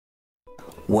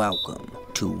Welcome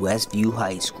to Westview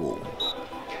High School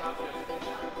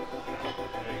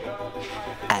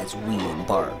as we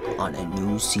embark on a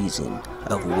new season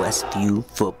of Westview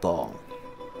football,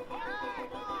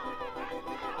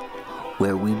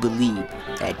 where we believe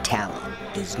that talent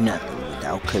is nothing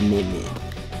without commitment,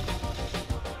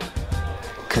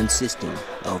 consisting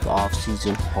of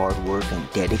off-season hard work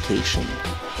and dedication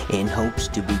in hopes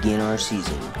to begin our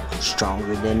season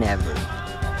stronger than ever.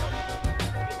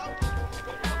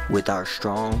 With our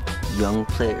strong, young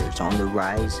players on the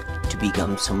rise to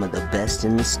become some of the best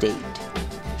in the state,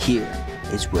 here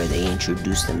is where they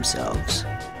introduce themselves.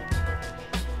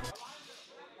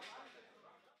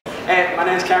 Hey, my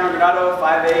name is Cameron Granado,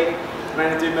 5'8",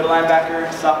 93 middle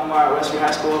linebacker, sophomore at Westview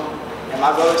High School. And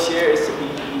my goal this year is to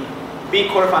beat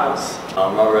quarterfinals.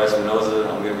 I'm Robert Espinoza.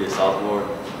 I'm going to be a sophomore.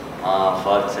 I'm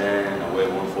 5'10", I weigh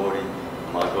 140.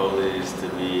 My goal is to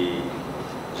be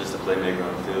just a playmaker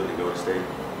on the field and go to state.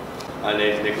 My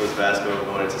name is Nicholas Vasco,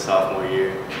 going into sophomore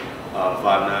year. 5'9",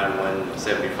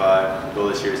 175. Goal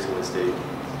this year is to win state.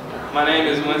 My name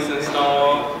is Winston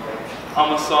Stonewall.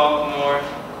 I'm a sophomore.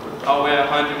 I weigh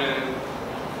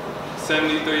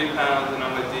 173 pounds and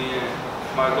I'm a DN.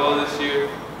 My goal this year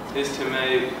is to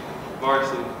make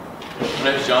varsity. My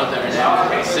name is Jonathan.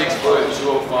 I'm 6 foot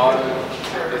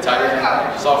 205, the tight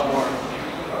end, sophomore.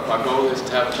 My goal is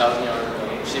to have 1,000 yard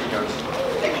receiving yards.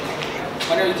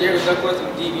 My name is David Duckworth,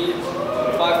 I'm DB,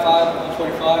 5'5",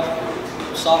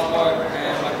 145, sophomore,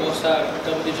 and my goal is to have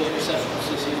double-digit interceptions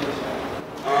this season.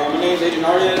 My name is Adrian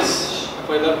Arias. I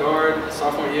play left guard,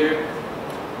 sophomore year.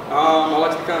 I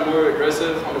like to become more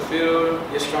aggressive on the field,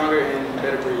 get stronger, and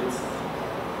better breeds.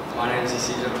 My name is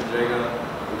Isidro Pedrega.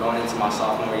 I'm going into my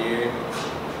sophomore year.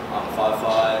 I'm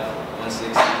 5'5",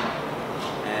 160,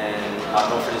 and my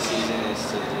goal for the season is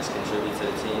to just contribute to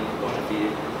the team, go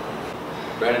undefeated.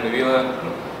 Brandon Davila,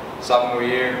 sophomore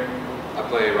year. I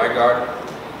play right guard,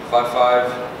 5'5",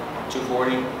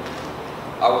 240.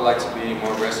 I would like to be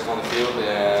more aggressive on the field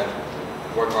and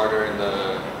work harder in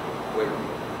the weight room.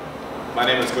 My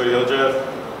name is Cody Hildreth.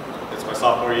 It's my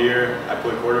sophomore year. I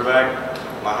play quarterback.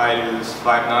 My height is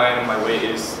 5'9", my weight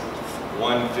is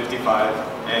 155,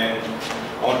 and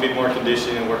I want to be more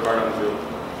conditioned and work hard on the field.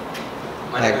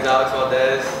 My name is Alex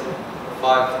Valdez,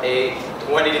 5'8",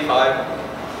 185,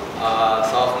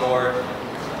 sophomore,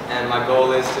 and my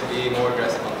goal is to be more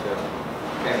aggressive on the field.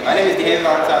 Okay. My name is David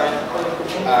Valentine.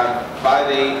 I'm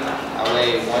 5'8", I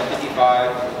weigh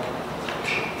 155.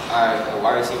 I'm a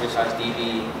wide receiver /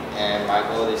 DB, and my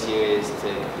goal this year is to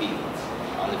compete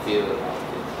on the field.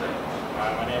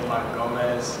 My name is Mark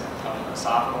Gomez. I'm a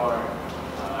sophomore.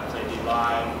 I play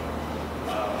D-line.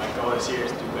 My goal this year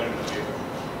is to do better than you.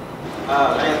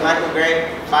 My name is Michael Gray,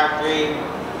 5'3",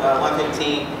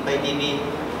 115, play DB.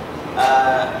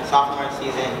 Sophomore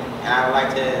season, and I would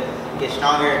like to get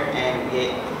stronger and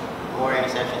get more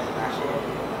interceptions than last year.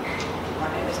 My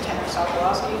name is Tanner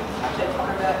Sokolowski. I play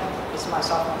cornerback. This is my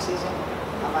sophomore season.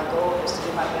 My goal is to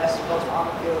do my best both on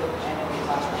the field and in the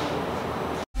classroom.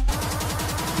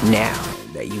 Now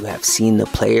that you have seen the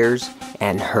players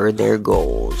and heard their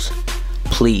goals,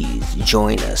 please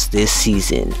join us this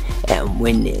season and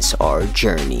witness our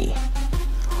journey.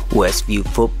 Westview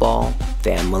football,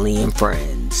 family and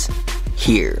friends.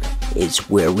 Here is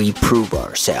where we prove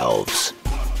ourselves.